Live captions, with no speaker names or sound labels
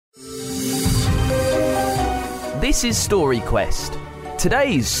This is Story Quest.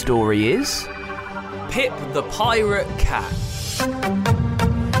 Today's story is Pip the Pirate Cat.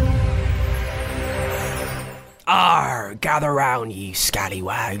 Arr, gather round, ye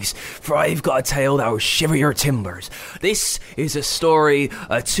scallywags, for I've got a tale that'll shiver your timbers. This is a story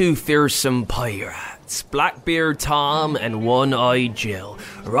of two fearsome pirates, Blackbeard Tom and One-Eyed Jill,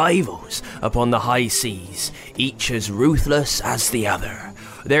 rivals upon the high seas, each as ruthless as the other.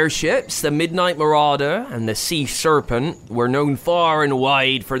 Their ships, the Midnight Marauder and the Sea Serpent, were known far and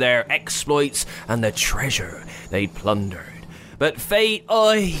wide for their exploits and the treasure they'd plundered. But fate,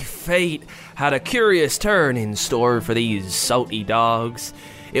 had a curious turn in store for these salty dogs.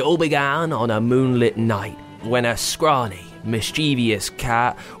 It all began on a moonlit night when a scrawny, mischievous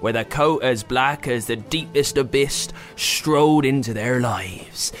cat with a coat as black as the deepest abyss strode into their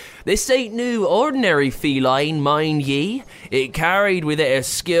lives. This ain't no ordinary feline, mind ye. It carried with it a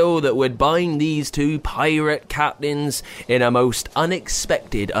skill that would bind these two pirate captains in a most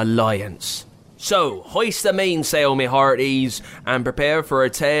unexpected alliance. So, hoist the mainsail, me hearties, and prepare for a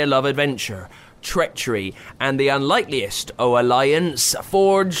tale of adventure, treachery, and the unlikeliest alliance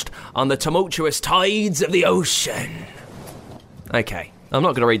forged on the tumultuous tides of the ocean. Okay, I'm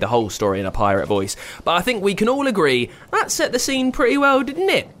not going to read the whole story in a pirate voice, but I think we can all agree that set the scene pretty well, didn't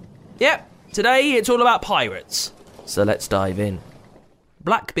it? Yep, today it's all about pirates. So let's dive in.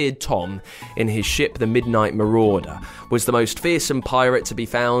 Blackbeard Tom, in his ship the Midnight Marauder, was the most fearsome pirate to be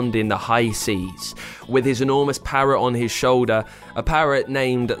found in the high seas. With his enormous parrot on his shoulder, a parrot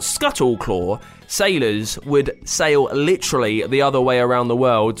named Scuttleclaw, sailors would sail literally the other way around the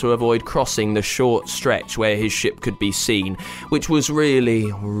world to avoid crossing the short stretch where his ship could be seen, which was really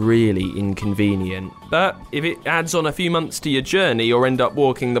inconvenient. But if it adds on a few months to your journey or end up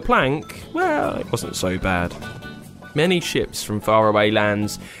walking the plank, well, it wasn't so bad. Many ships from faraway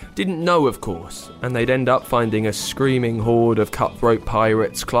lands didn't know, of course, and they'd end up finding a screaming horde of cutthroat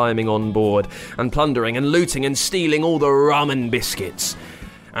pirates climbing on board and plundering and looting and stealing all the rum and biscuits.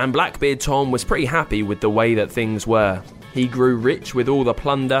 And Blackbeard Tom was pretty happy with the way that things were. He grew rich with all the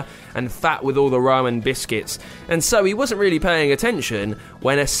plunder and fat with all the rum and biscuits, and so he wasn't really paying attention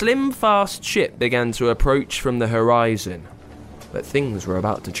when a slim, fast ship began to approach from the horizon. But things were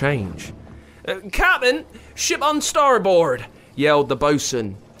about to change. Captain, ship on starboard, yelled the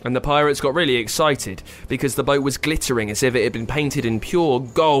boatswain, and the pirates got really excited because the boat was glittering as if it had been painted in pure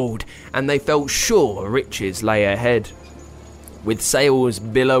gold, and they felt sure riches lay ahead. With sails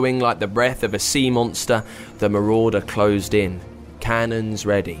billowing like the breath of a sea monster, the Marauder closed in, cannons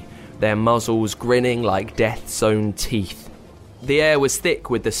ready, their muzzles grinning like death's own teeth. The air was thick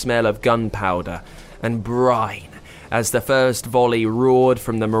with the smell of gunpowder and brine as the first volley roared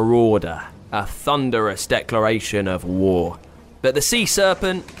from the Marauder, a thunderous declaration of war. But the Sea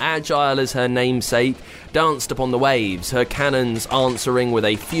Serpent, agile as her namesake, danced upon the waves, her cannons answering with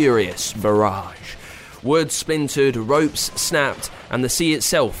a furious barrage. Wood splintered, ropes snapped, and the sea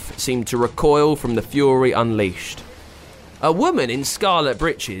itself seemed to recoil from the fury unleashed. A woman in scarlet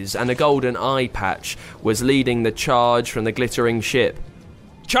breeches and a golden eye patch was leading the charge from the glittering ship.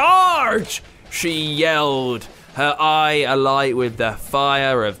 "Charge!" she yelled, her eye alight with the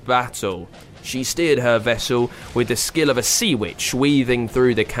fire of battle. She steered her vessel with the skill of a sea witch weaving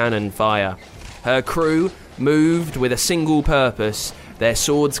through the cannon fire. Her crew moved with a single purpose, their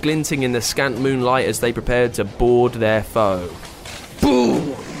swords glinting in the scant moonlight as they prepared to board their foe.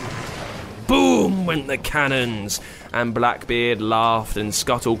 Boom! Boom went the cannons, and Blackbeard laughed and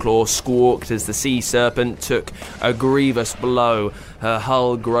Scuttleclaw squawked as the Sea Serpent took a grievous blow, her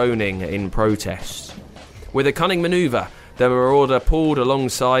hull groaning in protest. With a cunning manoeuvre, the Marauder pulled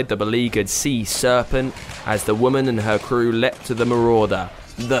alongside the beleaguered Sea Serpent as the woman and her crew leapt to the Marauder.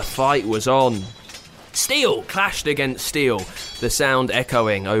 The fight was on. Steel clashed against steel, the sound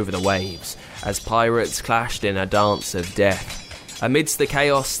echoing over the waves, as pirates clashed in a dance of death. Amidst the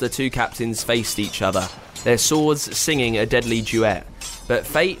chaos, the two captains faced each other, their swords singing a deadly duet. But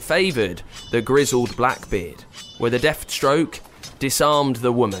fate favoured the grizzled Blackbeard. With a deft stroke, disarmed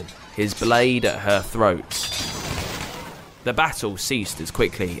the woman, his blade at her throat. The battle ceased as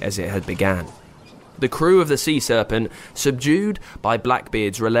quickly as it had begun. The crew of the Sea Serpent subdued by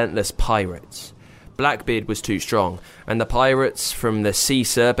Blackbeard's relentless pirates. Blackbeard was too strong, and the pirates from the Sea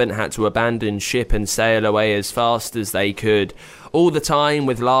Serpent had to abandon ship and sail away as fast as they could, all the time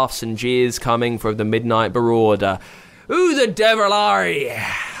with laughs and jeers coming from the Midnight Marauder. "Who the devil are ye?"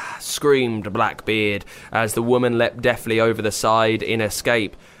 screamed Blackbeard as the woman leapt deftly over the side in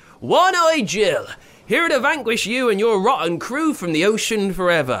escape. "One-Eyed Jill, here to vanquish you and your rotten crew from the ocean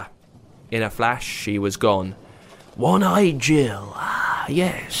forever." In a flash, she was gone. "One-Eyed Jill,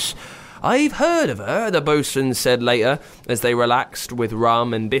 yes. "I've heard of her," the boatswain said later, as they relaxed with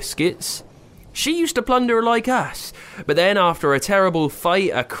rum and biscuits. "She used to plunder like us, but then after a terrible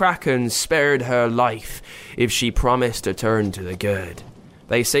fight, a kraken spared her life if she promised to turn to the good.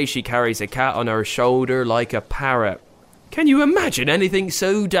 They say she carries a cat on her shoulder like a parrot. Can you imagine anything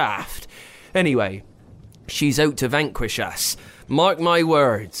so daft? Anyway, she's out to vanquish us. Mark my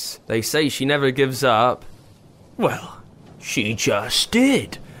words. They say she never gives up." "Well, she just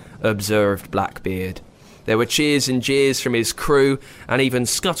did," observed Blackbeard. There were cheers and jeers from his crew, and even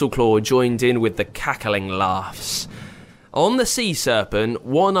Scuttleclaw joined in with the cackling laughs. On the Sea Serpent,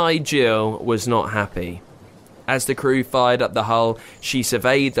 One-Eyed Jill was not happy. As the crew fired up the hull, she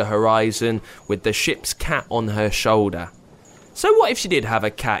surveyed the horizon with the ship's cat on her shoulder. So what if she did have a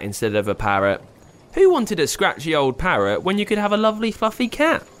cat instead of a parrot? Who wanted a scratchy old parrot when you could have a lovely fluffy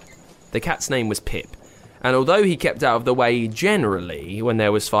cat? The cat's name was Pip, and although he kept out of the way generally when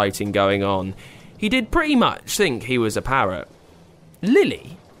there was fighting going on, he did pretty much think he was a parrot.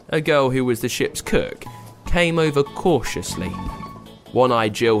 Lily, a girl who was the ship's cook, came over cautiously.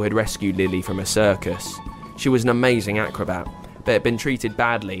 One-Eyed Jill had rescued Lily from a circus. She was an amazing acrobat, but had been treated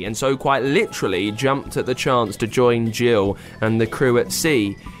badly, and so quite literally jumped at the chance to join Jill and the crew at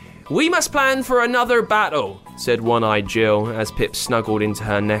sea. "We must plan for another battle," said One-Eyed Jill as Pip snuggled into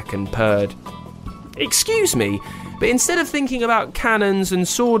her neck and purred. "Excuse me, but instead of thinking about cannons and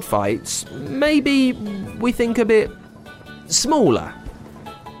sword fights, maybe we think a bit smaller."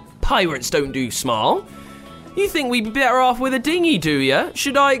 "Pirates don't do small. You think we'd be better off with a dinghy, do you?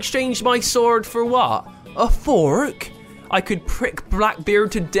 Should I exchange my sword for what? A fork? I could prick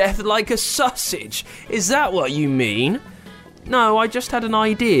Blackbeard to death like a sausage. Is that what you mean?" "No, I just had an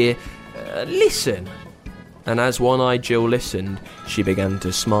idea. Listen." And as One-Eyed Jill listened, she began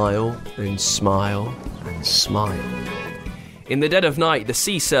to smile and smile and smile. In the dead of night, the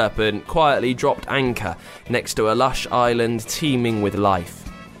Sea Serpent quietly dropped anchor next to a lush island teeming with life.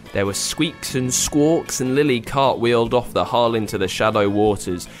 There were squeaks and squawks, and Lily cartwheeled off the hull into the shallow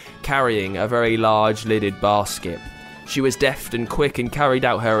waters, carrying a very large lidded basket. She was deft and quick and carried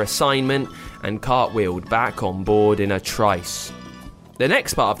out her assignment and cartwheeled back on board in a trice. The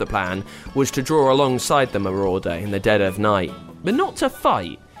next part of the plan was to draw alongside the Marauder in the dead of night, but not to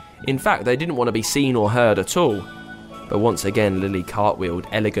fight. In fact, they didn't want to be seen or heard at all. But once again, Lily cartwheeled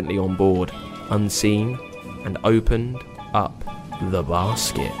elegantly on board, unseen, and opened up the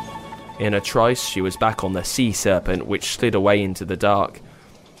basket. In a trice, she was back on the Sea Serpent, which slid away into the dark.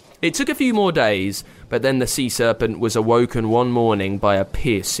 It took a few more days, but then the Sea Serpent was awoken one morning by a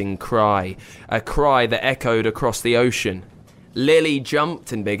piercing cry, a cry that echoed across the ocean. Lily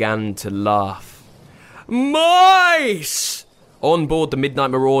jumped and began to laugh. "Mice!" On board the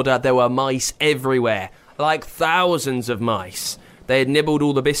Midnight Marauder, there were mice everywhere, like thousands of mice. They had nibbled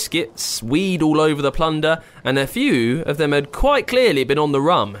all the biscuits, weed all over the plunder, and a few of them had quite clearly been on the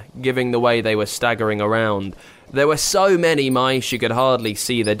rum, giving the way they were staggering around. There were so many mice you could hardly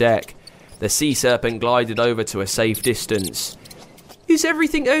see the deck. The Sea Serpent glided over to a safe distance. "Is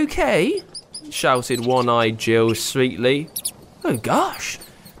everything okay?" shouted One-Eyed Jill sweetly. "Oh gosh,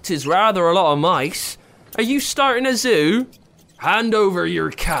 'tis rather a lot of mice. Are you starting a zoo?" "Hand over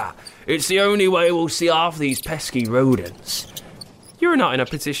your cat. It's the only way we'll see off these pesky rodents." "You're not in a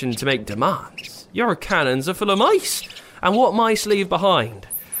position to make demands. Your cannons are full of mice, and what mice leave behind?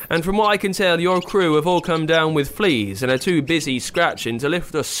 And from what I can tell, your crew have all come down with fleas and are too busy scratching to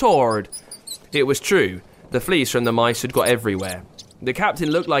lift a sword." It was true. The fleas from the mice had got everywhere. The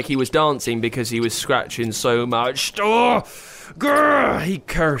captain looked like he was dancing because he was scratching so much. "Oh, grr," he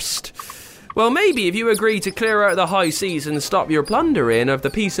cursed. "Well, maybe if you agree to clear out the high seas and stop your plundering of the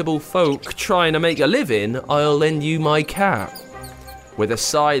peaceable folk trying to make a living, I'll lend you my cat." With a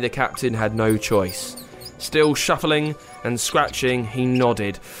sigh, the captain had no choice. Still shuffling and scratching, he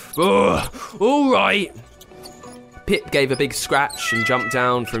nodded. "Ugh, all right." Pip gave a big scratch and jumped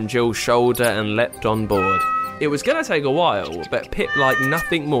down from Jill's shoulder and leapt on board. It was going to take a while, but Pip liked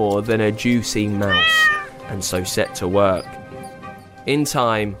nothing more than a juicy mouse, and so set to work. In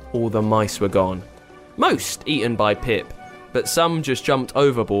time, all the mice were gone. Most eaten by Pip, but some just jumped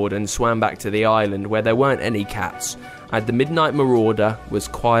overboard and swam back to the island where there weren't any cats, and the Midnight Marauder was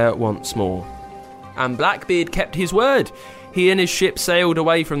quiet once more. And Blackbeard kept his word. He and his ship sailed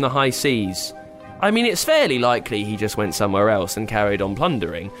away from the high seas. I mean, it's fairly likely he just went somewhere else and carried on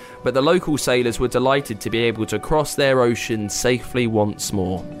plundering, but the local sailors were delighted to be able to cross their ocean safely once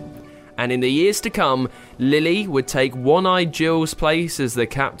more. And in the years to come, Lily would take One-Eyed Jill's place as the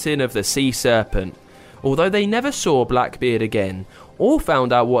captain of the Sea Serpent, although they never saw Blackbeard again, or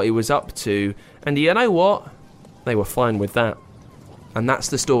found out what he was up to, and you know what? They were fine with that. And that's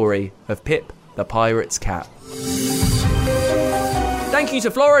the story of Pip the Pirate's Cat. Thank you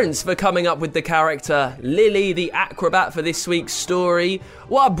to Florence for coming up with the character Lily the Acrobat for this week's story.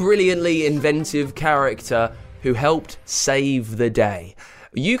 What a brilliantly inventive character who helped save the day.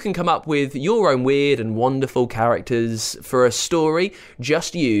 You can come up with your own weird and wonderful characters for a story.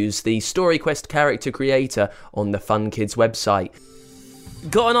 Just use the StoryQuest character creator on the Fun Kids website.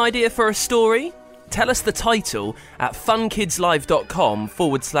 Got an idea for a story? Tell us the title at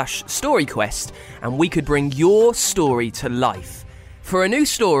funkidslive.com/StoryQuest and we could bring your story to life. For a new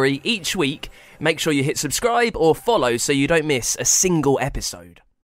story each week, make sure you hit subscribe or follow so you don't miss a single episode.